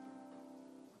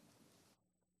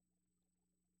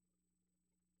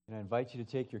And I invite you to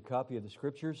take your copy of the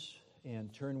Scriptures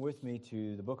and turn with me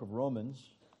to the book of Romans,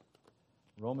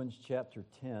 Romans chapter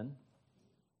 10.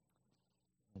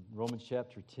 Romans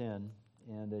chapter 10.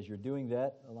 And as you're doing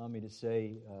that, allow me to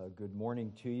say good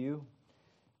morning to you.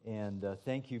 And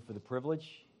thank you for the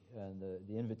privilege and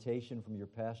the invitation from your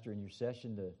pastor in your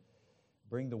session to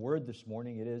bring the word this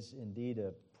morning. It is indeed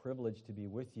a privilege to be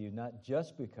with you, not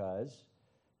just because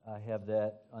I have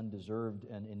that undeserved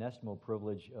and inestimable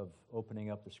privilege of opening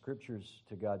up the Scriptures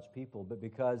to God's people, but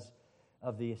because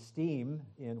of the esteem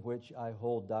in which I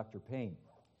hold Dr. Payne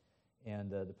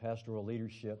and the pastoral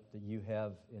leadership that you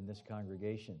have in this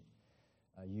congregation.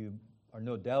 You are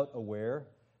no doubt aware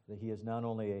that he is not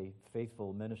only a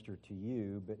faithful minister to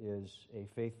you, but is a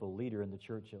faithful leader in the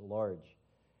church at large.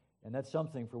 And that's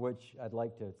something for which I'd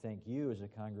like to thank you as a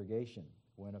congregation.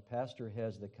 When a pastor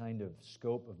has the kind of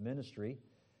scope of ministry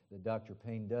that Dr.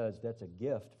 Payne does, that's a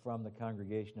gift from the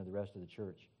congregation of the rest of the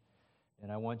church. And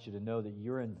I want you to know that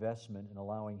your investment in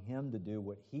allowing him to do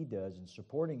what he does and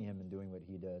supporting him in doing what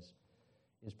he does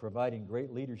is providing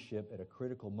great leadership at a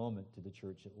critical moment to the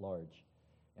church at large.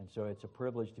 And so it's a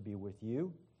privilege to be with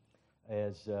you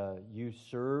as you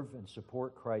serve and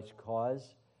support Christ's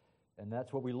cause. And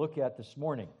that's what we look at this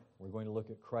morning. We're going to look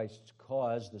at Christ's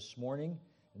cause this morning,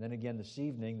 and then again this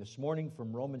evening. This morning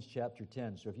from Romans chapter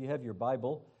 10. So if you have your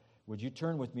Bible, would you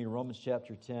turn with me to Romans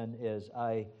chapter 10 as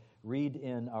I read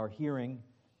in our hearing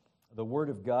the Word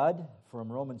of God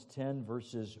from Romans 10,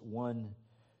 verses 1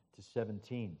 to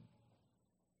 17.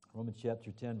 Romans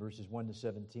chapter 10, verses 1 to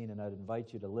 17, and I'd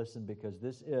invite you to listen because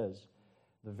this is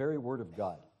the very Word of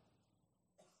God.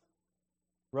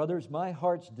 Brothers, my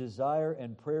heart's desire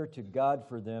and prayer to God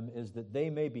for them is that they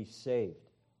may be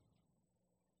saved.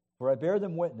 For I bear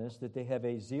them witness that they have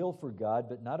a zeal for God,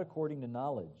 but not according to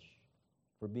knowledge.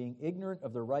 For being ignorant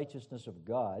of the righteousness of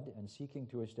God and seeking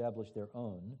to establish their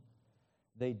own,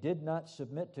 they did not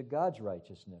submit to God's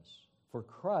righteousness. For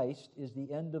Christ is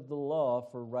the end of the law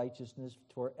for righteousness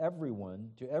for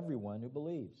everyone, to everyone who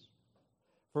believes.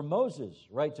 For Moses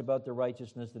writes about the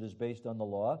righteousness that is based on the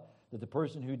law, that the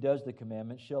person who does the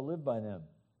commandments shall live by them.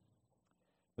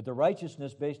 But the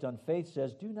righteousness based on faith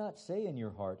says, do not say in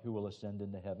your heart who will ascend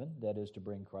into heaven, that is to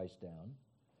bring Christ down,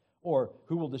 or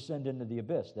who will descend into the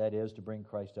abyss, that is to bring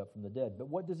Christ up from the dead. But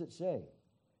what does it say?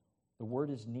 The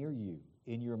word is near you,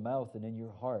 in your mouth and in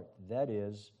your heart. That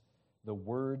is the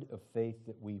word of faith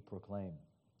that we proclaim.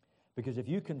 Because if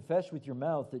you confess with your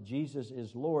mouth that Jesus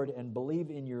is Lord and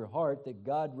believe in your heart that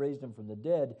God raised him from the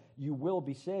dead, you will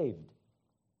be saved.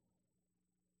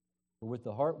 For with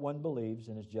the heart one believes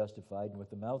and is justified, and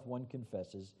with the mouth one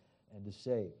confesses and is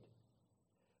saved.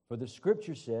 For the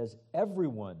Scripture says,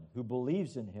 everyone who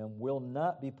believes in him will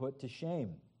not be put to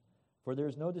shame. For there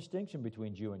is no distinction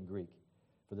between Jew and Greek.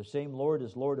 For the same Lord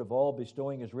is Lord of all,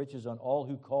 bestowing his riches on all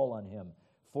who call on him.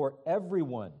 For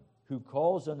everyone who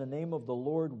calls on the name of the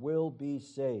Lord will be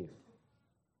saved.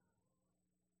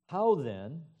 How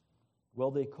then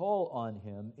will they call on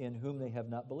him in whom they have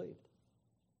not believed?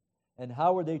 And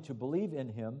how are they to believe in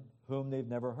him whom they've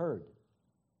never heard?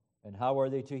 And how are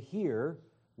they to hear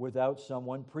without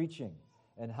someone preaching?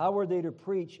 And how are they to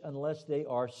preach unless they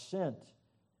are sent?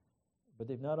 But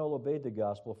they've not all obeyed the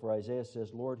gospel, for Isaiah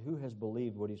says, Lord, who has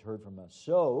believed what he's heard from us?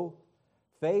 So,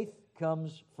 faith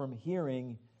comes from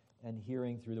hearing, and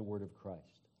hearing through the word of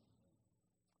Christ.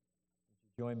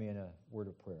 Join me in a word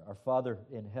of prayer. Our Father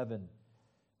in heaven,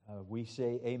 we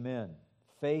say amen.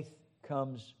 Faith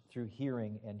comes through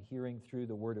hearing, and hearing through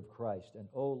the word of Christ. And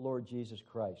oh Lord Jesus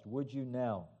Christ, would you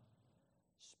now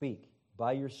speak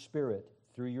by your Spirit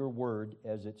through your word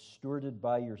as it's stewarded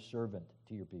by your servant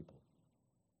to your people.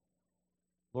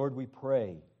 Lord, we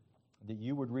pray that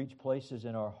you would reach places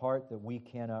in our heart that we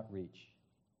cannot reach,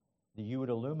 that you would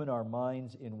illumine our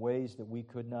minds in ways that we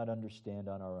could not understand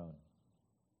on our own.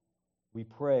 We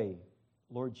pray,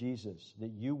 Lord Jesus,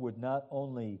 that you would not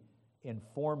only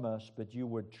inform us, but you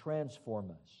would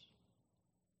transform us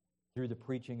through the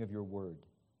preaching of your word.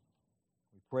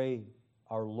 We pray,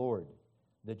 our Lord,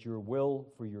 that your will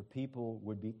for your people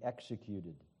would be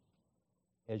executed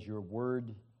as your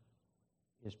word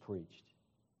is preached.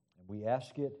 And we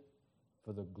ask it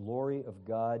for the glory of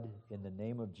God in the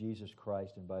name of Jesus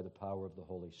Christ and by the power of the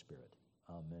Holy Spirit.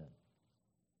 Amen.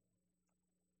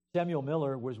 Samuel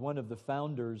Miller was one of the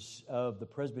founders of the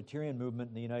Presbyterian movement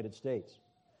in the United States.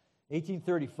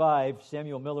 1835,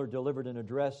 Samuel Miller delivered an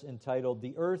address entitled,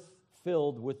 "The Earth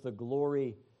Filled with the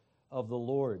Glory of the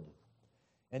Lord."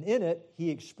 And in it, he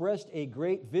expressed a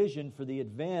great vision for the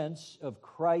advance of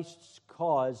Christ's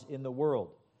cause in the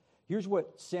world. Here's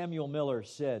what Samuel Miller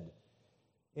said.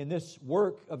 In this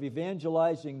work of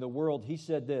evangelizing the world, he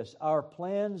said this: our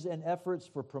plans and efforts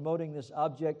for promoting this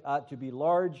object ought to be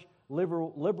large,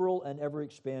 liberal, and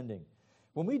ever-expanding.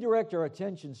 When we direct our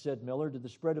attention, said Miller, to the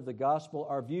spread of the gospel,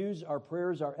 our views, our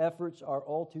prayers, our efforts are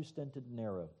all too stinted and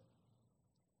narrow.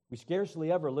 We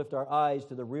scarcely ever lift our eyes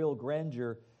to the real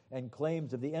grandeur and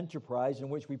claims of the enterprise in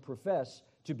which we profess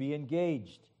to be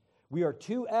engaged. We are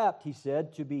too apt, he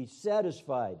said, to be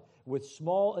satisfied with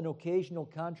small and occasional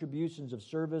contributions of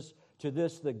service to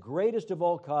this, the greatest of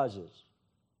all causes,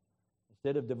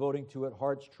 instead of devoting to it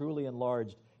hearts truly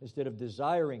enlarged, instead of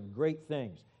desiring great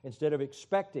things, instead of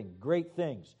expecting great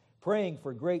things, praying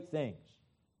for great things,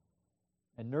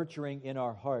 and nurturing in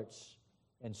our hearts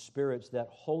and spirits that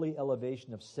holy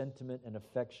elevation of sentiment and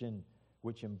affection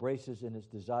which embraces in its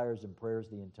desires and prayers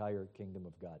the entire kingdom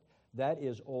of God. That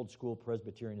is old school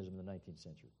Presbyterianism in the 19th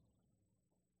century.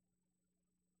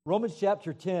 Romans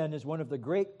chapter 10 is one of the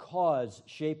great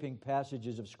cause-shaping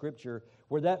passages of Scripture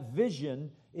where that vision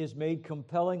is made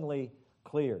compellingly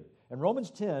clear. In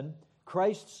Romans 10,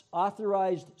 Christ's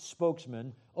authorized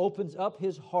spokesman opens up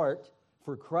his heart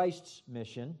for Christ's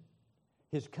mission,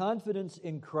 his confidence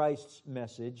in Christ's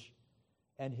message,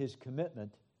 and his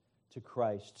commitment to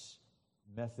Christ's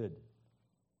method.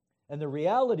 And the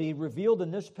reality revealed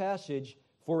in this passage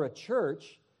for a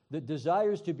church that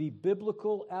desires to be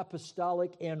biblical,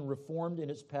 apostolic, and reformed in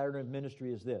its pattern of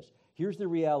ministry is this. Here's the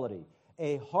reality.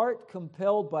 A heart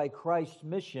compelled by Christ's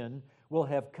mission will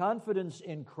have confidence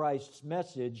in Christ's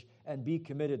message and be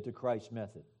committed to Christ's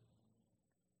method.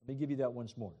 Let me give you that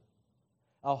once more.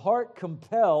 A heart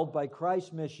compelled by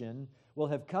Christ's mission will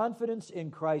have confidence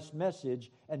in Christ's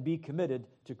message and be committed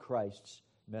to Christ's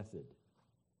method.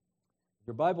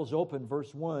 Your Bible's open,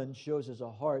 verse 1 shows us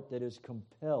a heart that is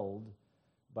compelled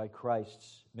by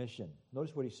Christ's mission.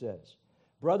 Notice what he says.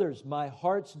 Brothers, my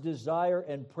heart's desire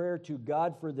and prayer to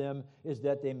God for them is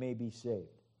that they may be saved.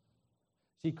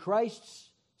 See, Christ's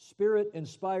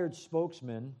Spirit-inspired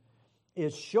spokesman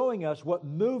is showing us what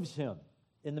moves him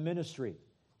in the ministry.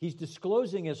 He's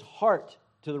disclosing his heart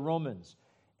to the Romans.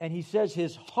 And he says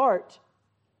his heart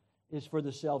is for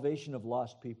the salvation of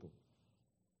lost people.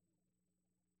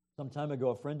 Some time ago,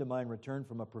 a friend of mine returned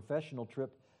from a professional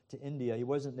trip to India. He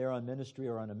wasn't there on ministry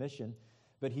or on a mission,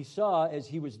 but he saw, as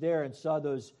he was there and saw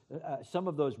those some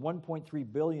of those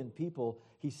 1.3 billion people,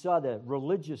 he saw the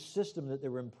religious system that they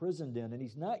were imprisoned in, and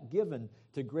he's not given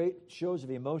to great shows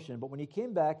of emotion. But when he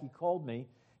came back, he called me,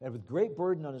 and with great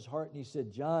burden on his heart, and he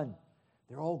said, John,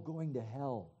 they're all going to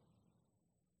hell.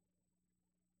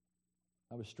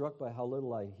 I was struck by how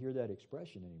little I hear that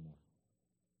expression anymore.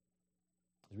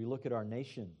 As we look at our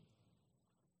nation,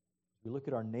 as we look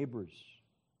at our neighbors,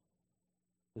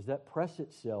 does that press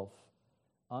itself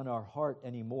on our heart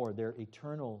anymore, their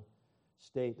eternal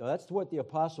state? Now, that's what the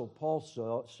Apostle Paul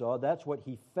saw. That's what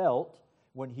he felt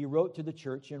when he wrote to the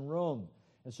church in Rome.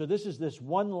 And so this is this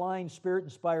one-line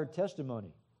Spirit-inspired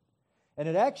testimony. And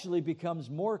it actually becomes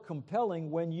more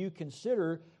compelling when you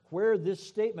consider where this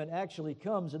statement actually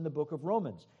comes in the book of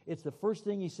Romans. It's the first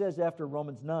thing he says after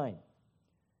Romans 9.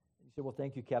 You say, well,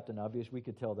 thank you, Captain Obvious. We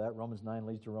could tell that. Romans 9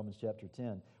 leads to Romans chapter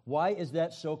 10. Why is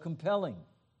that so compelling?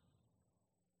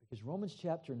 Because Romans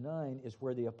chapter 9 is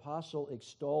where the apostle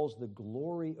extols the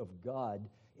glory of God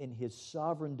in his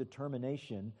sovereign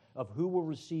determination of who will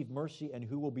receive mercy and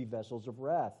who will be vessels of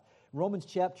wrath. Romans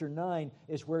chapter 9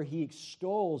 is where he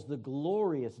extols the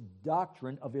glorious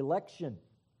doctrine of election.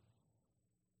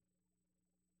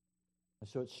 And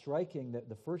so it's striking that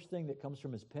the first thing that comes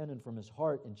from his pen and from his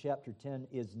heart in chapter 10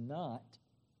 is not,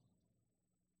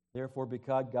 therefore,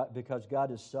 because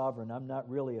God is sovereign, I'm not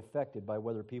really affected by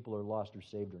whether people are lost or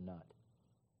saved or not.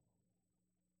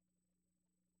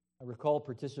 I recall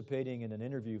participating in an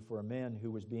interview for a man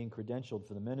who was being credentialed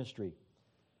for the ministry,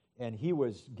 and he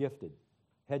was gifted,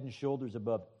 head and shoulders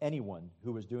above anyone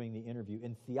who was doing the interview.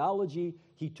 In theology,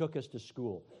 he took us to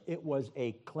school. It was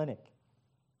a clinic.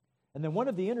 And then one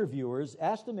of the interviewers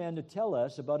asked the man to tell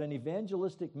us about an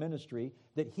evangelistic ministry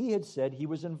that he had said he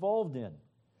was involved in.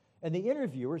 And the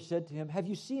interviewer said to him, have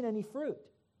you seen any fruit?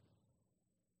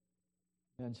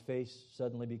 The man's face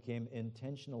suddenly became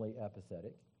intentionally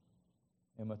apathetic.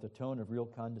 And with a tone of real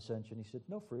condescension, he said,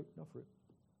 no fruit, no fruit.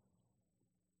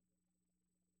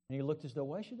 And he looked as though,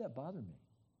 why should that bother me?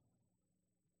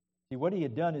 See, what he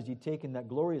had done is he'd taken that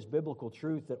glorious biblical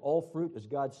truth that all fruit is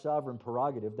God's sovereign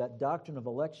prerogative, that doctrine of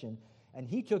election, and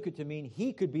he took it to mean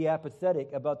he could be apathetic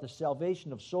about the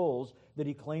salvation of souls that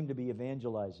he claimed to be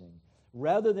evangelizing,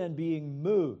 rather than being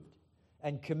moved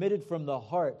and committed from the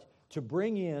heart to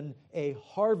bring in a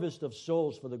harvest of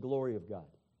souls for the glory of God.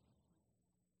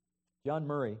 John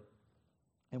Murray,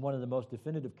 and one of the most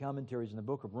definitive commentaries in the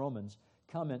book of Romans,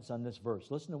 comments on this verse.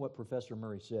 Listen to what Professor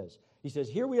Murray says. He says,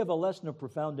 "Here we have a lesson of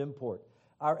profound import.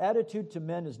 Our attitude to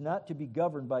men is not to be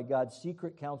governed by God's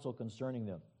secret counsel concerning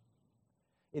them.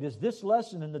 It is this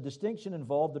lesson and the distinction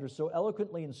involved that are so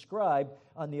eloquently inscribed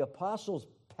on the apostle's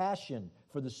passion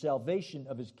for the salvation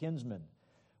of his kinsmen.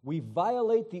 We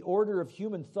violate the order of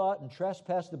human thought and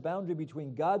trespass the boundary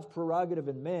between God's prerogative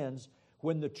and man's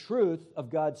when the truth of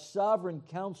God's sovereign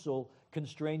counsel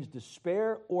constrains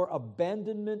despair or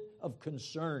abandonment of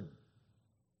concern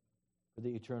for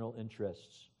the eternal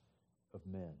interests of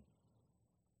men."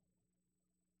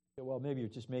 Well, maybe you're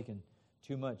just making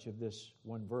too much of this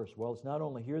one verse. Well, it's not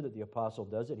only here that the apostle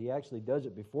does it, he actually does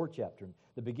it before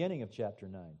the beginning of chapter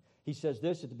 9. He says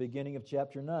this at the beginning of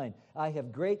chapter 9, "I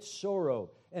have great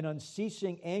sorrow and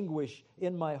unceasing anguish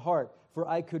in my heart, for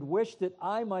I could wish that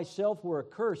I myself were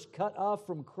accursed, cut off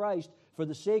from Christ for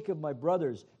the sake of my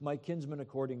brothers, my kinsmen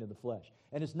according to the flesh."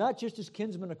 And it's not just his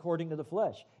kinsmen according to the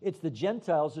flesh. It's the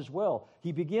Gentiles as well.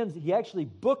 He actually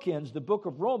bookends the book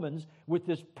of Romans with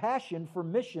this passion for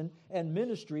mission and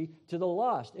ministry to the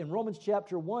lost. In Romans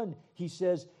chapter 1, he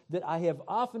says that I have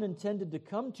often intended to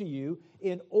come to you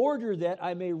in order that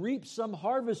I may reap some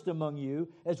harvest among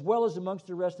you as well as amongst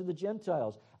the rest of the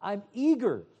Gentiles. I'm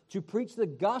eager to preach the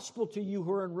gospel to you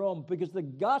who are in Rome, because the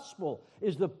gospel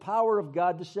is the power of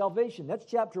God to salvation. That's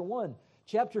chapter 1.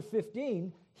 Chapter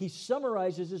 15, he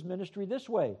summarizes his ministry this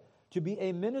way: to be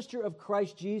a minister of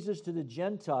Christ Jesus to the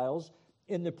Gentiles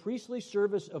in the priestly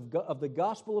service of the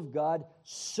gospel of God,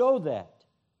 so that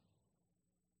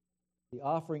the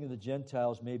offering of the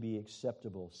Gentiles may be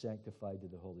acceptable, sanctified to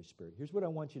the Holy Spirit. Here's what I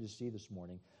want you to see this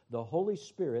morning. The Holy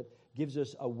Spirit gives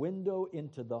us a window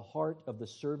into the heart of the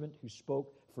servant who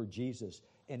spoke for Jesus.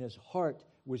 And his heart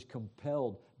was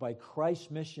compelled by Christ's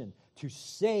mission to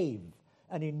save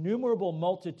an innumerable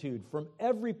multitude from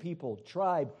every people,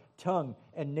 tribe, tongue,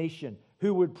 and nation,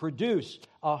 who would produce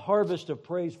a harvest of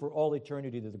praise for all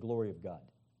eternity to the glory of God.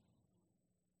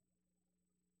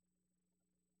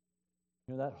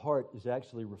 You know, that heart is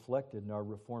actually reflected in our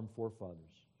Reformed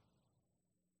forefathers.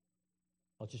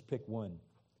 I'll just pick one.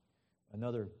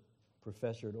 Another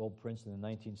professor at Old Princeton in the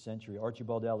 19th century,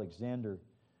 Archibald Alexander,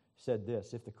 said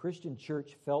this: "If the Christian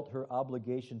church felt her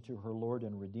obligation to her Lord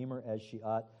and Redeemer as she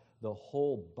ought, the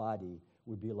whole body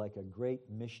would be like a great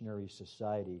missionary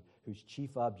society whose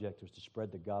chief object was to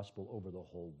spread the gospel over the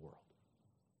whole world."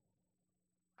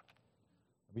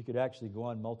 We could actually go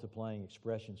on multiplying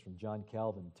expressions from John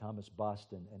Calvin, Thomas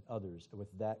Boston, and others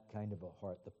with that kind of a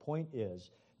heart. The point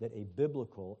is that a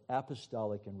biblical,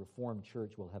 apostolic, and reformed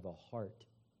church will have a heart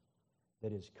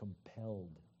that is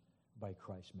compelled by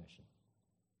Christ's mission.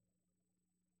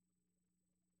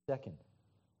 Second,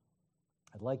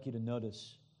 I'd like you to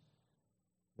notice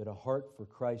that a heart for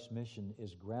Christ's mission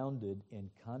is grounded in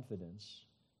confidence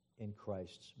in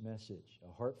Christ's message.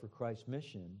 A heart for Christ's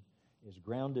mission is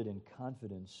grounded in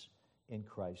confidence in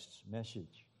Christ's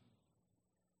message.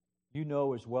 You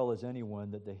know as well as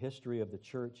anyone that the history of the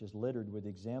church is littered with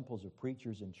examples of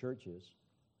preachers and churches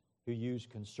who use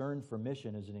concern for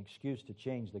mission as an excuse to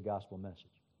change the gospel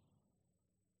message.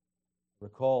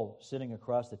 Recall sitting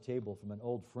across the table from an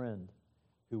old friend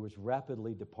who was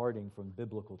rapidly departing from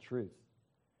biblical truth.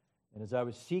 And as I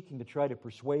was seeking to try to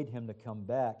persuade him to come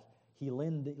back, he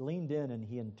leaned in and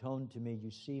he intoned to me,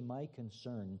 "You see, my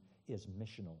concern is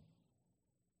missional."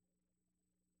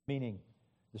 Meaning,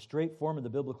 the straight form of the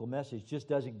biblical message just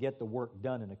doesn't get the work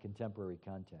done in a contemporary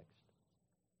context.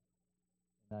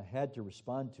 And I had to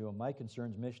respond to him, "My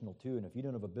concern's missional too, and if you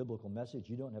don't have a biblical message,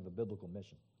 you don't have a biblical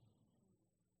mission."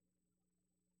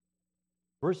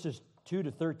 Verses 2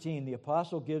 to 13, the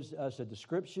apostle gives us a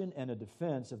description and a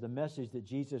defense of the message that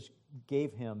Jesus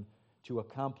gave him to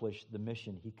accomplish the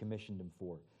mission he commissioned him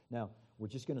for. Now, we're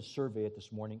just going to survey it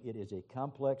this morning. It is a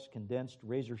complex, condensed,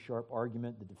 razor-sharp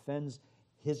argument that defends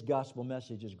his gospel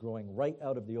message as growing right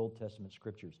out of the Old Testament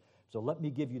scriptures. So let me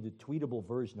give you the tweetable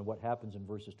version of what happens in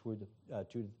verses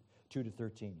 2 to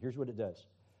 13. Here's what it does.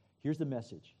 Here's the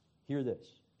message. Hear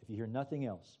this, if you hear nothing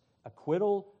else.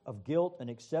 Acquittal of guilt and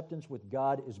acceptance with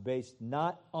God is based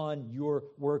not on your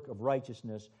work of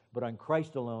righteousness, but on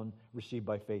Christ alone, received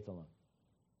by faith alone.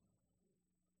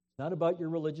 It's not about your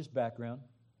religious background.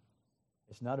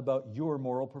 It's not about your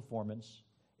moral performance.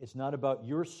 It's not about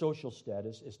your social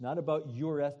status. It's not about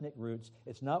your ethnic roots.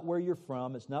 It's not where you're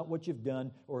from. It's not what you've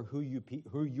done or who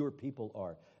your people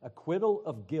are. Acquittal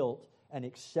of guilt and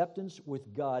acceptance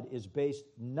with God is based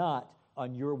not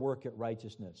on your work at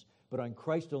righteousness, but on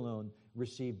Christ alone,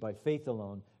 received by faith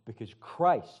alone, because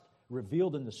Christ,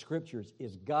 revealed in the Scriptures,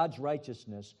 is God's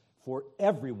righteousness for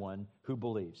everyone who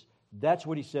believes. That's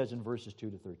what he says in verses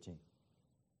 2 to 13.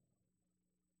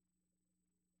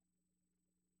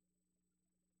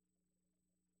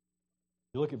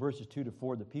 You look at verses 2 to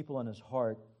 4, the people on his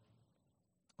heart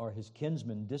are his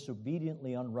kinsmen,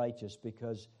 disobediently unrighteous,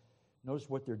 because notice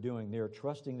what they're doing. They are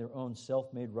trusting their own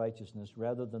self-made righteousness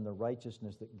rather than the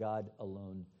righteousness that God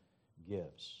alone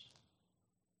gives.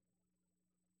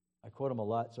 I quote him a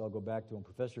lot, so I'll go back to him.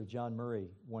 Professor John Murray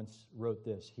once wrote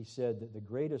this. He said that the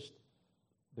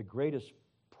greatest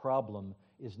problem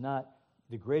is not,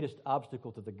 the greatest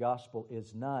obstacle to the gospel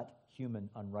is not human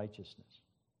unrighteousness.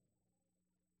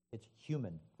 It's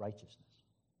human righteousness.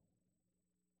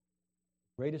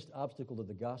 The greatest obstacle to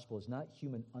the gospel is not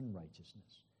human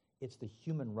unrighteousness. It's the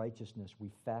human righteousness we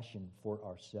fashion for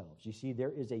ourselves. You see,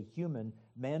 there is a human,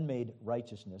 man-made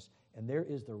righteousness, and there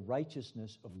is the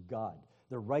righteousness of God,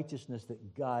 the righteousness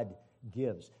that God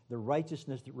gives, the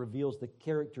righteousness that reveals the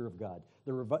character of God,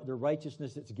 the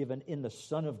righteousness that's given in the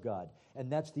Son of God.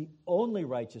 And that's the only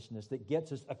righteousness that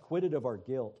gets us acquitted of our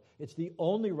guilt. It's the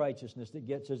only righteousness that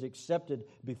gets us accepted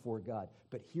before God.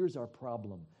 But here's our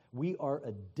problem. We are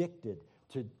addicted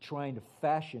to trying to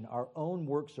fashion our own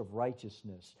works of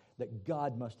righteousness that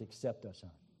God must accept us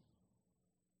on.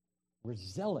 We're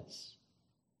zealous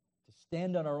to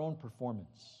stand on our own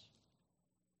performance.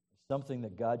 It's something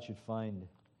that God should find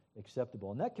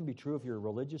acceptable. And that can be true if you're a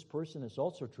religious person. It's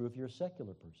also true if you're a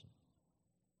secular person.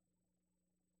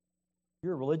 If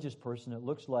you're a religious person, it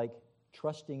looks like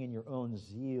trusting in your own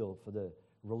zeal for the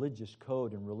religious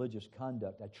code and religious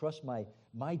conduct. I trust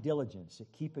my diligence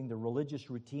at keeping the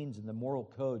religious routines and the moral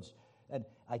codes, and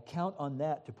I count on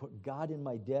that to put God in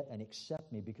my debt and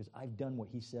accept me because I've done what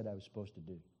He said I was supposed to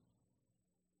do.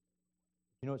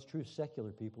 You know, it's true of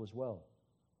secular people as well.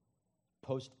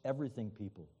 Post-everything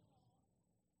people.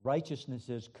 Righteousness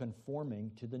is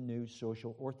conforming to the new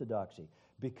social orthodoxy.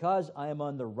 Because I am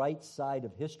on the right side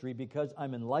of history, because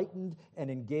I'm enlightened and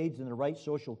engaged in the right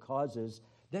social causes,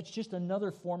 that's just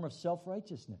another form of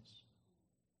self-righteousness.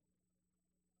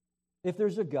 If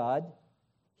there's a God,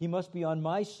 He must be on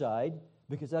my side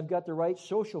because I've got the right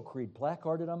social creed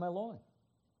placarded on my lawn.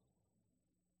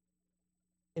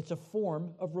 It's a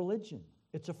form of religion.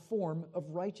 It's a form of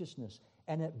righteousness.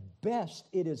 And at best,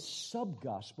 it is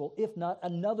sub-gospel, if not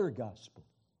another gospel.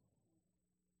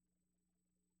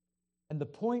 And the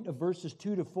point of verses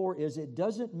 2 to 4 is it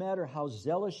doesn't matter how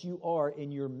zealous you are in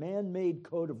your man-made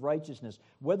code of righteousness,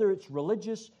 whether it's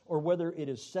religious or whether it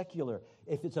is secular.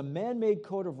 If it's a man-made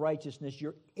code of righteousness,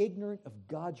 you're ignorant of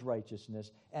God's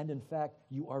righteousness, and in fact,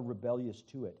 you are rebellious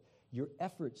to it. Your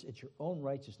efforts at your own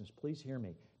righteousness, please hear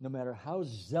me, no matter how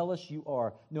zealous you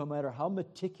are, no matter how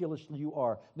meticulous you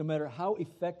are, no matter how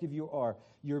effective you are,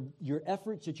 your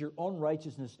efforts at your own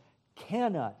righteousness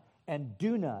cannot and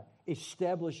do not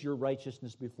establish your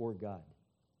righteousness before God.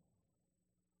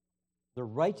 The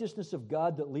righteousness of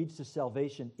God that leads to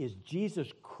salvation is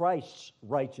Jesus Christ's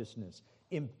righteousness,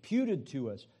 imputed to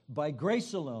us by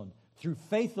grace alone, through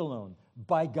faith alone,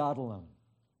 by God alone.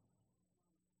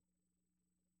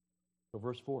 So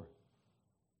verse 4.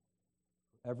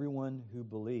 Everyone who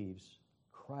believes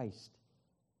Christ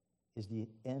is the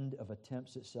end of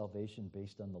attempts at salvation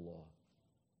based on the law.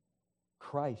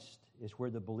 Christ is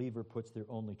where the believer puts their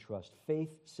only trust. Faith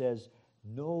says,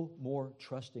 no more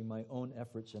trusting my own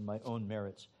efforts and my own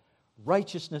merits.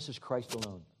 Righteousness is Christ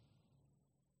alone.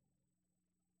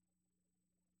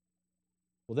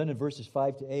 Well, then in verses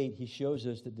 5 to 8, he shows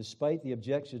us that despite the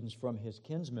objections from his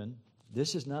kinsmen,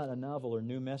 this is not a novel or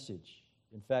new message.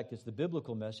 In fact, it's the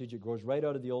biblical message. It grows right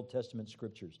out of the Old Testament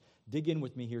scriptures. Dig in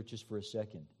with me here just for a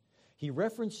second. He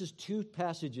references two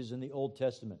passages in the Old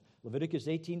Testament, Leviticus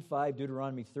 18:5,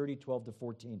 Deuteronomy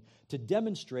 30:12-14, to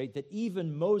demonstrate that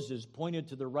even Moses pointed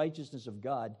to the righteousness of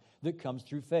God that comes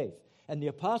through faith. And the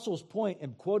apostles' point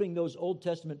in quoting those Old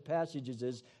Testament passages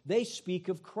is they speak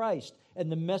of Christ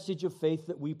and the message of faith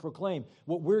that we proclaim.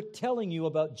 What we're telling you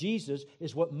about Jesus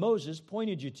is what Moses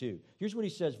pointed you to. Here's what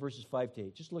he says, verses 5 to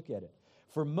 8. Just look at it.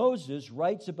 For Moses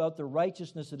writes about the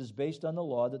righteousness that is based on the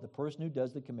law, that the person who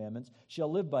does the commandments shall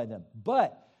live by them.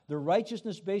 But the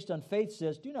righteousness based on faith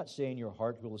says, do not say in your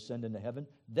heart who will ascend into heaven,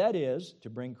 that is, to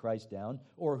bring Christ down,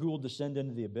 or who will descend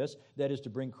into the abyss, that is, to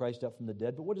bring Christ up from the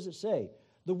dead. But what does it say?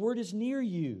 The word is near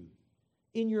you,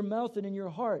 in your mouth and in your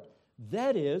heart.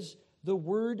 That is the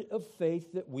word of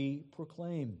faith that we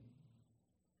proclaim.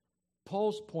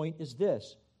 Paul's point is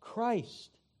this: Christ,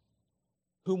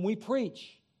 whom we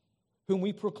preach, whom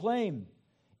we proclaim,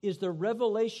 is the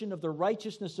revelation of the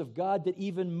righteousness of God that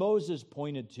even Moses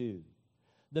pointed to.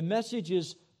 The message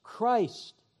is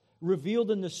Christ, revealed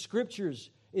in the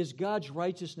Scriptures, is God's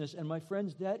righteousness. And my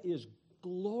friends, that is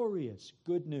glorious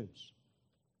good news.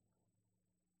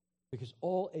 Because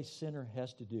all a sinner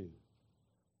has to do,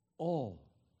 all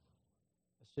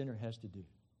a sinner has to do, is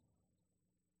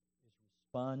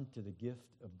respond to the gift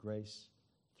of grace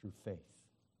through faith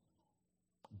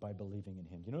by believing in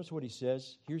Him. You notice what he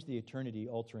says? Here's the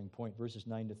eternity-altering point, verses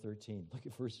 9 to 13.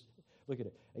 Look at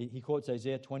it. He quotes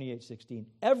Isaiah 28:16.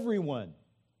 Everyone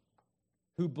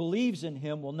who believes in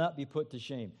Him will not be put to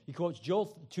shame. He quotes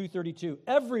Joel 2:32.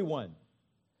 Everyone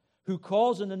who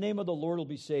calls in the name of the Lord will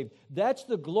be saved. That's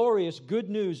the glorious good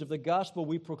news of the gospel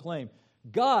we proclaim.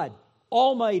 God,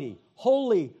 Almighty,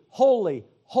 holy, holy,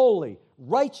 holy,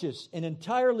 righteous, and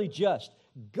entirely just.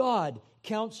 God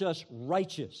counts us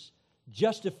righteous,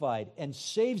 justified, and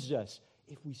saves us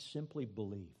if we simply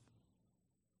believe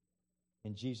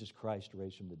in Jesus Christ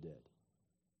raised from the dead.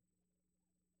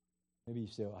 Maybe you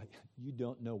say, oh, you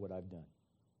don't know what I've done.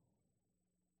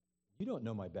 You don't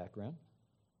know my background.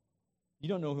 You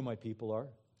don't know who my people are.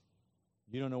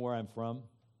 You don't know where I'm from.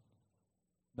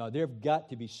 Now, there have got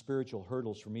to be spiritual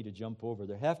hurdles for me to jump over.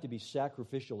 There have to be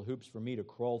sacrificial hoops for me to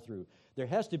crawl through. There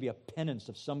has to be a penance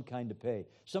of some kind to pay,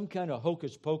 some kind of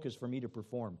hocus pocus for me to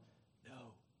perform.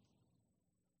 No.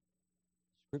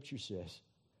 Scripture says,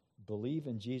 believe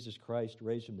in Jesus Christ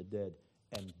raised from the dead,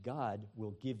 and God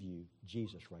will give you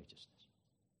Jesus' righteousness.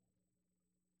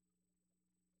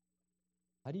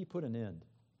 How do you put an end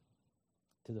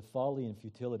to the folly and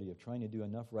futility of trying to do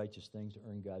enough righteous things to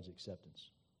earn God's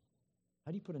acceptance?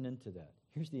 How do you put an end to that?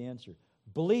 Here's the answer.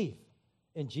 Believe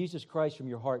in Jesus Christ from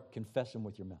your heart, confess Him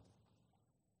with your mouth.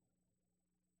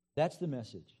 That's the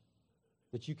message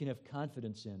that you can have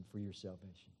confidence in for your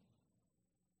salvation.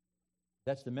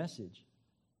 That's the message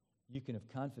you can have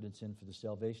confidence in for the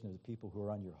salvation of the people who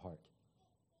are on your heart,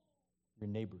 your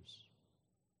neighbors,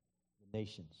 the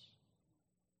nations,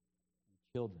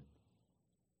 your children,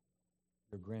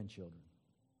 your grandchildren.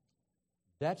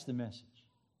 That's the message.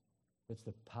 That's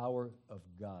the power of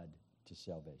God to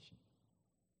salvation.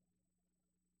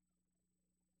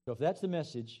 So if that's the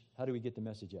message, how do we get the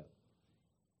message out?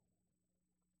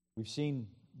 We've seen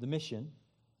the mission.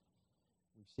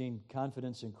 We've seen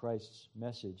confidence in Christ's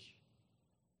message.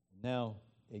 Now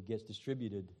it gets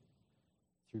distributed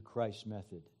through Christ's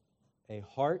method. A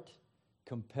heart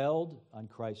compelled on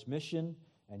Christ's mission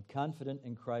and confident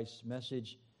in Christ's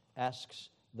message asks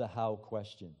the how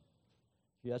question.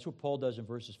 Yeah, that's what Paul does in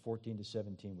verses 14 to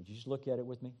 17. Would you just look at it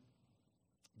with me?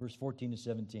 Verse 14 to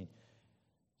 17.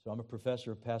 So I'm a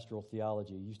professor of pastoral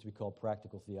theology. It used to be called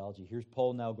practical theology. Here's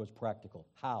Paul now goes practical.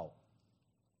 How?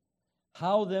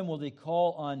 How then will they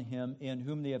call on Him in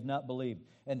whom they have not believed?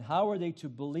 And how are they to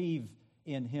believe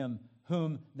in Him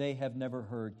whom they have never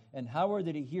heard? And how are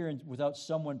they to hear without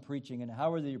someone preaching? And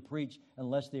how are they to preach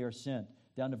unless they are sent?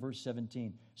 Down to verse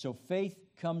 17. So faith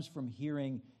comes from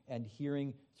hearing, and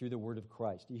hearing through the word of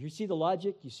Christ. You see the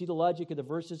logic? You see the logic of the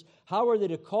verses? How are they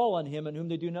to call on Him in whom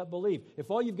they do not believe? If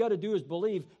all you've got to do is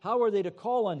believe, how are they to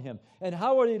call on Him? And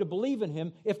how are they to believe in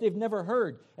Him if they've never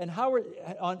heard? And how are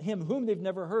on Him whom they've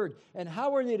never heard? And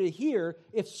how are they to hear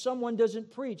if someone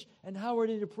doesn't preach? And how are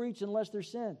they to preach unless they're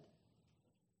sent?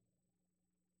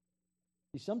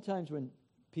 See, sometimes when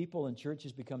people in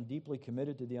churches become deeply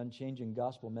committed to the unchanging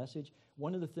gospel message,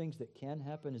 one of the things that can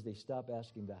happen is they stop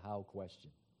asking the how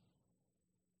question.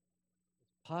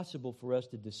 It's possible for us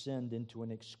to descend into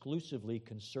an exclusively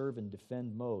conserve and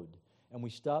defend mode, and we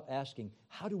stop asking,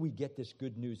 how do we get this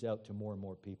good news out to more and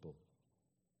more people?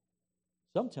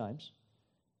 Sometimes,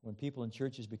 when people in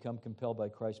churches become compelled by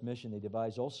Christ's mission, they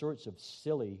devise all sorts of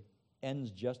silly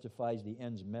ends justifies the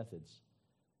ends methods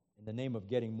in the name of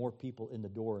getting more people in the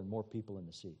door and more people in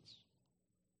the seats.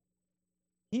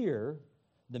 Here,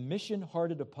 the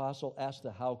mission-hearted apostle asks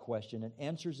the how question and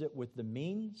answers it with the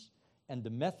means and the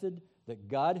method that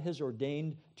God has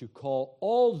ordained to call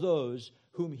all those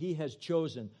whom He has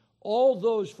chosen, all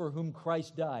those for whom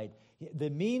Christ died. The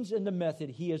means and the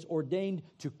method He has ordained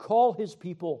to call His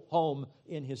people home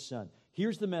in His Son.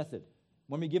 Here's the method.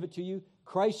 Let me give it to you.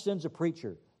 Christ sends a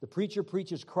preacher. The preacher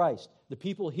preaches Christ. The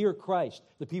people hear Christ.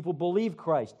 The people believe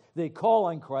Christ. They call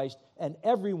on Christ, and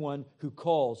everyone who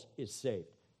calls is saved.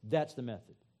 That's the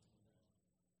method.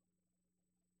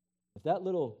 If that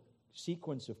little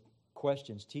sequence of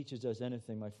questions teaches us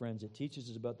anything, my friends, it teaches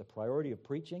us about the priority of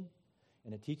preaching,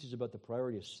 and it teaches about the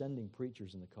priority of sending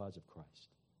preachers in the cause of Christ.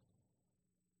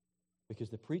 Because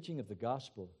the preaching of the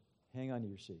gospel, hang on to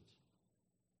your seats.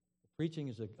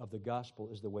 Preaching of the gospel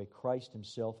is the way Christ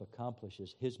Himself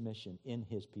accomplishes His mission in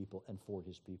His people and for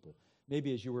His people.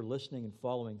 Maybe as you were listening and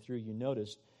following through, you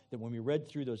noticed that when we read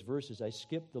through those verses, I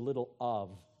skipped the little of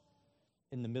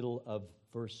in the middle of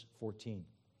verse 14.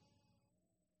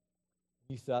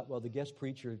 You thought, well, the guest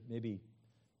preacher maybe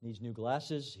needs new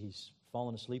glasses, he's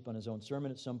fallen asleep on his own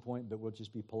sermon at some point, but we'll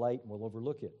just be polite and we'll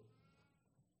overlook it.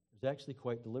 It was actually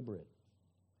quite deliberate.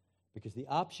 Because the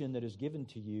option that is given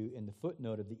to you in the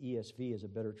footnote of the ESV is a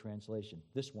better translation.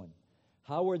 This one.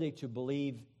 How are they to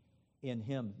believe in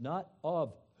him? Not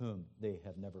of whom they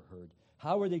have never heard.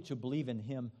 How are they to believe in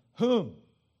him whom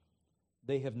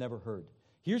they have never heard?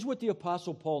 Here's what the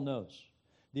Apostle Paul knows.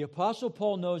 The Apostle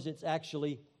Paul knows it's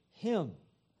actually him.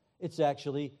 It's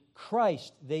actually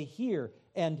Christ they hear,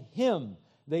 and him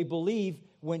they believe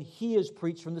when he is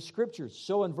preached from the Scriptures.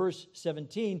 So in verse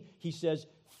 17, he says,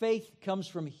 faith comes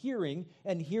from hearing,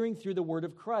 and hearing through the word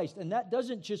of Christ. And that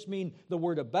doesn't just mean the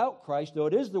word about Christ, though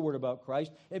it is the word about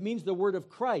Christ. It means the word of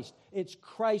Christ. It's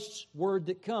Christ's word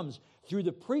that comes. Through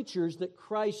the preachers that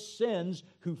Christ sends,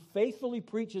 who faithfully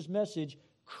preach his message,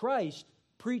 Christ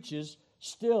preaches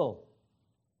still.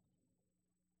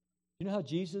 You know how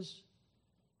Jesus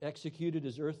executed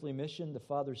his earthly mission the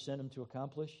Father sent him to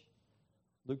accomplish?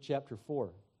 Luke chapter 4,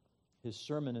 his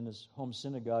sermon in his home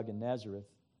synagogue in Nazareth.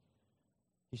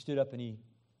 He stood up and he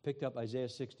picked up Isaiah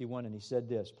 61 and he said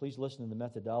this. Please listen to the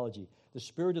methodology. The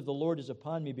Spirit of the Lord is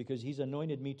upon me because he's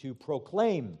anointed me to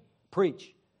proclaim,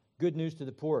 preach, good news to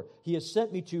the poor. He has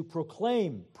sent me to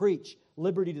proclaim, preach,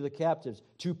 liberty to the captives,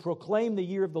 to proclaim the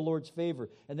year of the Lord's favor.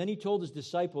 And then he told his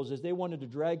disciples, as they wanted to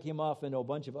drag him off into a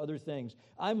bunch of other things,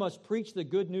 I must preach the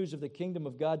good news of the kingdom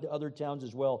of God to other towns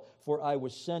as well, for I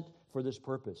was sent for this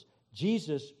purpose.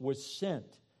 Jesus was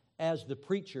sent as the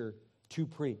preacher to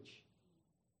preach.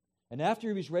 And after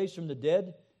he was raised from the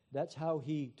dead, that's how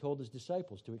he told his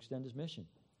disciples to extend his mission.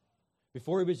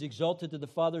 Before he was exalted to the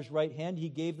Father's right hand, he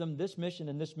gave them this mission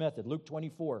and this method. Luke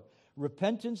 24,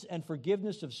 repentance and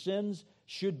forgiveness of sins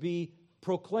should be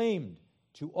proclaimed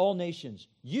to all nations.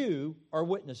 You are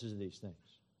witnesses of these things.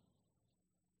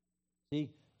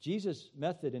 See, Jesus'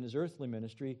 method in his earthly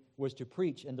ministry was to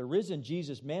preach, and the risen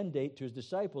Jesus' mandate to his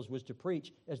disciples was to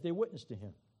preach as they witnessed to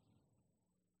him.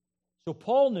 So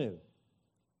Paul knew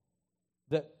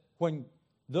that when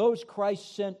those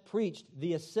Christ sent preached,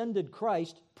 the ascended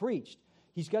Christ preached.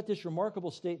 He's got this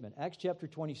remarkable statement, Acts chapter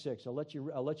 26. I'll let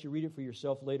you read it for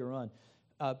yourself later on.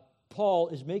 Paul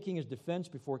is making his defense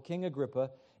before King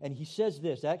Agrippa, and he says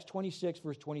this, Acts 26,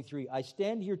 verse 23, I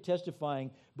stand here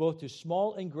testifying both to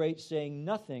small and great, saying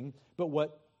nothing but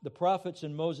what the prophets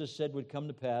and Moses said would come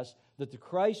to pass, that the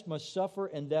Christ must suffer,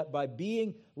 and that by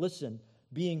being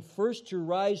first to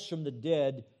rise from the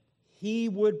dead, he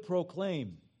would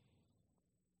proclaim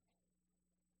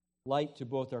light to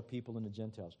both our people and the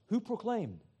Gentiles. Who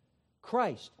proclaimed?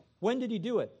 Christ. When did he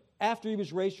do it? After he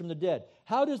was raised from the dead.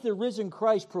 How does the risen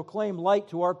Christ proclaim light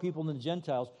to our people and the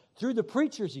Gentiles? Through the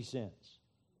preachers he sends.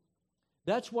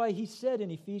 That's why he said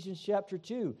in Ephesians chapter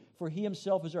 2, for he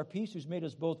himself is our peace, who's made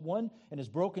us both one, and has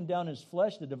broken down in his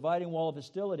flesh the dividing wall of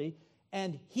hostility,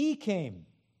 and he came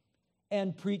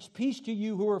and preached peace to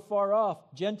you who are far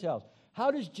off, Gentiles.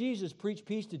 How does Jesus preach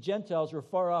peace to Gentiles who are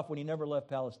far off when he never left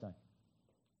Palestine?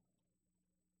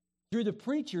 Through the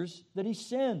preachers that he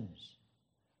sends.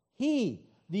 He,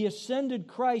 the ascended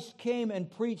Christ, came and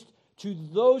preached to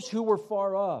those who were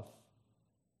far off.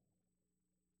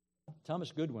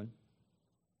 Thomas Goodwin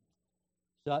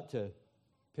sought to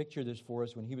picture this for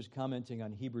us when he was commenting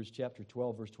on Hebrews chapter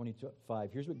 12, verse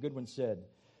 25. Here's what Goodwin said.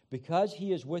 Because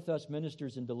he is with us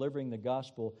ministers in delivering the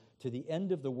gospel to the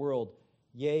end of the world,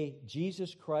 yea,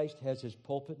 Jesus Christ has his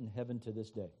pulpit in heaven to this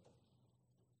day.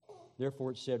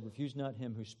 Therefore it said, refuse not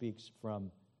him who speaks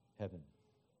from heaven.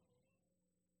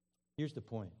 Here's the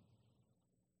point.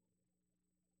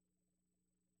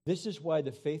 This is why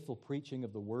the faithful preaching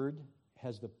of the word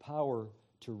has the power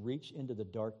to reach into the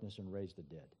darkness and raise the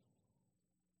dead.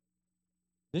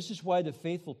 This is why the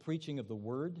faithful preaching of the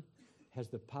word has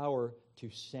the power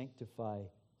to sanctify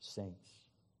saints.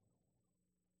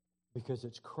 Because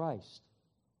it's Christ,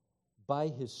 by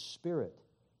his Spirit,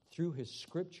 through his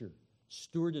Scripture,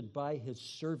 stewarded by his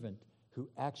servant, who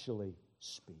actually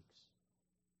speaks.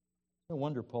 No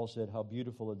wonder Paul said, how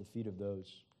beautiful are the feet of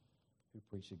those who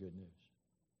preach the good news.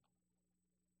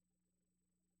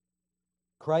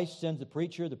 Christ sends the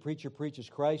preacher preaches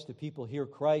Christ, the people hear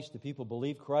Christ, the people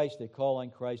believe Christ, they call on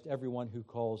Christ, everyone who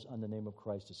calls on the name of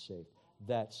Christ is saved.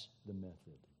 That's the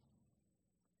method.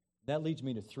 That leads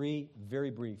me to 3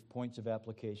 very brief points of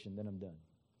application, then I'm done.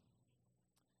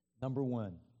 Number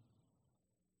 1,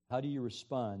 how do you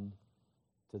respond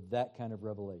to that kind of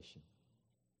revelation?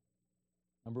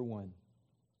 Number 1,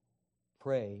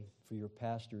 pray for your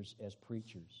pastors as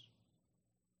preachers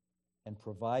and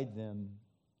provide them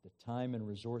the time and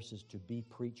resources to be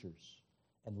preachers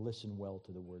and listen well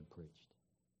to the word preached.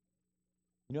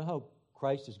 You know how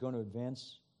Christ is going to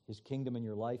advance his kingdom in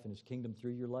your life and his kingdom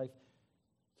through your life?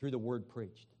 through the word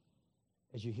preached,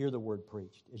 as you hear the word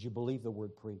preached, as you believe the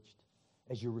word preached,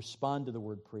 as you respond to the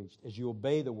word preached, as you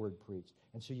obey the word preached.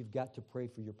 And so you've got to pray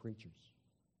for your preachers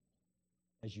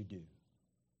as you do,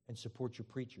 and support your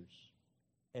preachers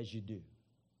as you do.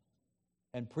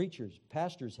 And preachers,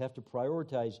 pastors have to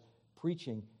prioritize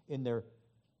preaching in their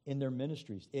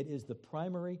ministries. It is the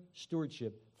primary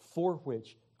stewardship for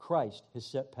which Christ has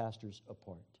set pastors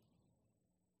apart.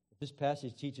 If this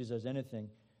passage teaches us anything,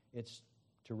 it's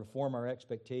to reform our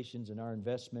expectations and our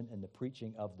investment in the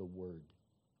preaching of the Word.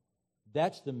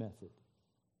 That's the method,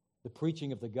 the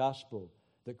preaching of the gospel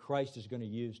that Christ is going to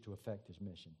use to effect His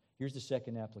mission. Here's the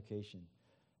second application.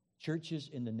 Churches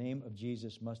in the name of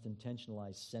Jesus must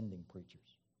intentionalize sending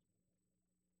preachers.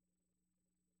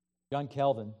 John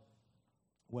Calvin,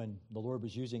 when the Lord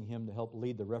was using him to help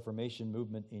lead the Reformation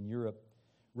movement in Europe,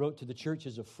 wrote to the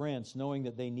churches of France, knowing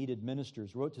that they needed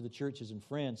ministers, wrote to the churches in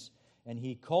France, and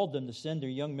he called them to send their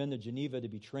young men to Geneva to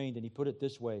be trained, and he put it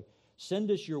this way: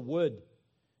 send us your wood,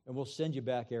 and we'll send you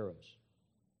back arrows.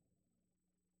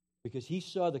 Because he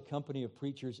saw the company of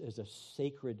preachers as a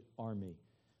sacred army.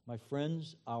 My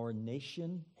friends, our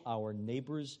nation, our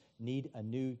neighbors need a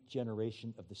new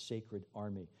generation of the sacred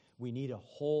army. We need a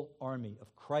whole army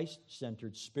of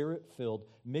Christ-centered, Spirit-filled,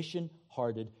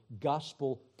 mission-hearted,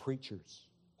 gospel preachers.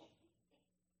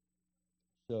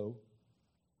 So,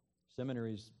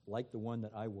 seminaries like the one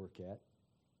that I work at,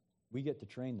 we get to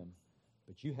train them,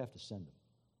 but you have to send them.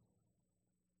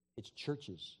 It's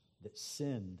churches that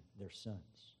send their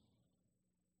sons.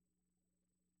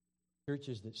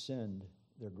 Churches that send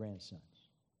their grandsons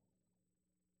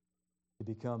to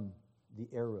become the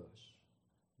arrows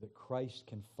that Christ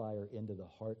can fire into the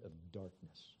heart of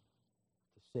darkness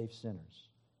to save sinners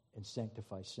and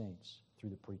sanctify saints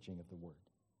through the preaching of the Word.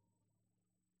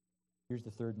 Here's the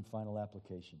third and final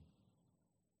application.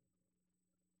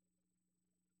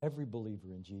 Every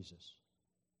believer in Jesus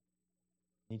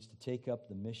needs to take up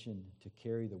the mission to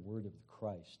carry the word of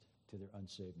Christ to their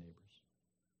unsaved neighbors.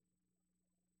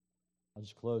 I'll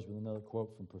just close with another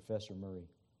quote from Professor Murray.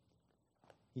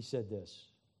 He said this: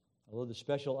 although the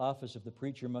special office of the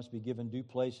preacher must be given due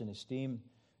place and esteem,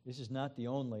 this is not the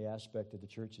only aspect of the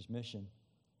church's mission.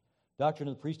 Doctrine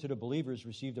of the priesthood of believers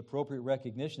received appropriate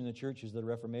recognition in the churches of the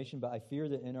Reformation, but I fear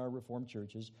that in our Reformed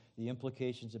churches, the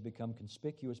implications have become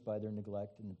conspicuous by their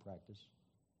neglect in the practice.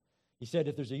 He said,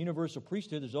 if there's a universal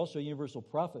priesthood, there's also a universal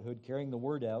prophethood carrying the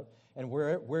word out. And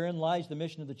wherein lies the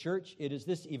mission of the church? It is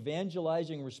this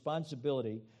evangelizing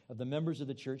responsibility of the members of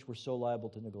the church we're so liable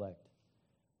to neglect.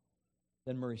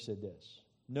 Then Murray said this: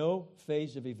 no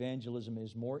phase of evangelism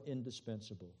is more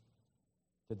indispensable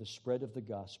to the spread of the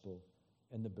gospel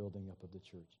and the building up of the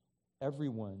church.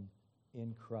 Everyone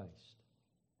in Christ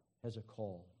has a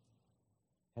call,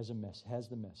 has the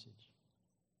message.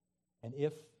 And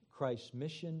if Christ's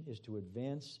mission is to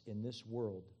advance in this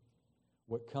world,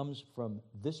 what comes from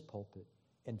this pulpit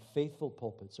and faithful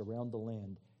pulpits around the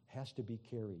land has to be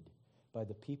carried by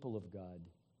the people of God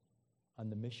on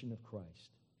the mission of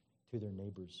Christ to their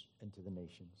neighbors and to the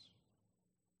nations.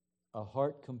 A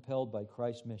heart compelled by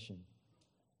Christ's mission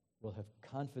will have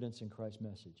confidence in Christ's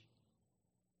message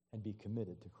and be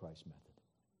committed to Christ's method.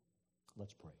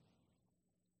 Let's pray.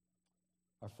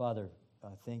 Our Father,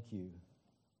 thank you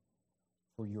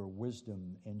for your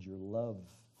wisdom and your love.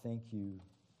 Thank you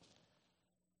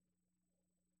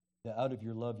that out of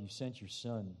your love you sent your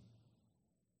Son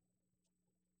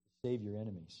to save your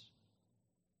enemies.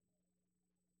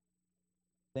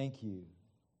 Thank you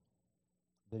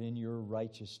that in your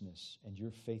righteousness and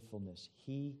your faithfulness,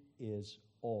 He is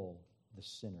all the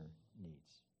sinner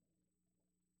needs.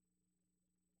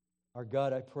 Our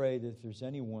God, I pray that if there's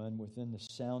anyone within the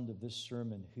sound of this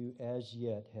sermon who as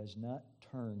yet has not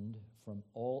turned from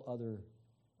all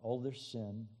their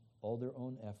sin, all their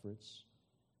own efforts,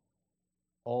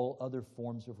 all other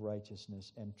forms of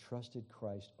righteousness, and trusted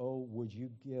Christ, oh, would you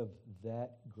give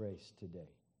that grace today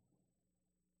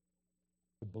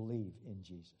to believe in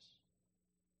Jesus.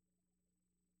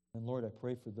 And Lord, I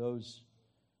pray for those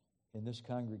in this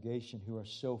congregation who are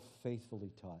so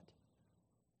faithfully taught,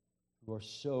 who are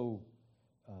so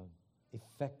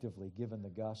effectively given the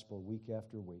gospel week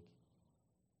after week.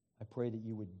 I pray that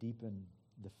you would deepen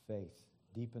the faith,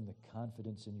 deepen the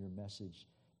confidence in your message,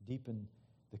 deepen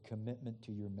the commitment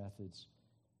to your methods,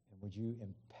 and would you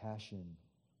impassion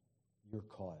your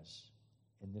cause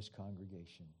in this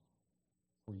congregation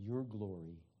for your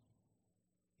glory.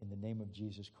 In the name of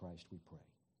Jesus Christ we pray.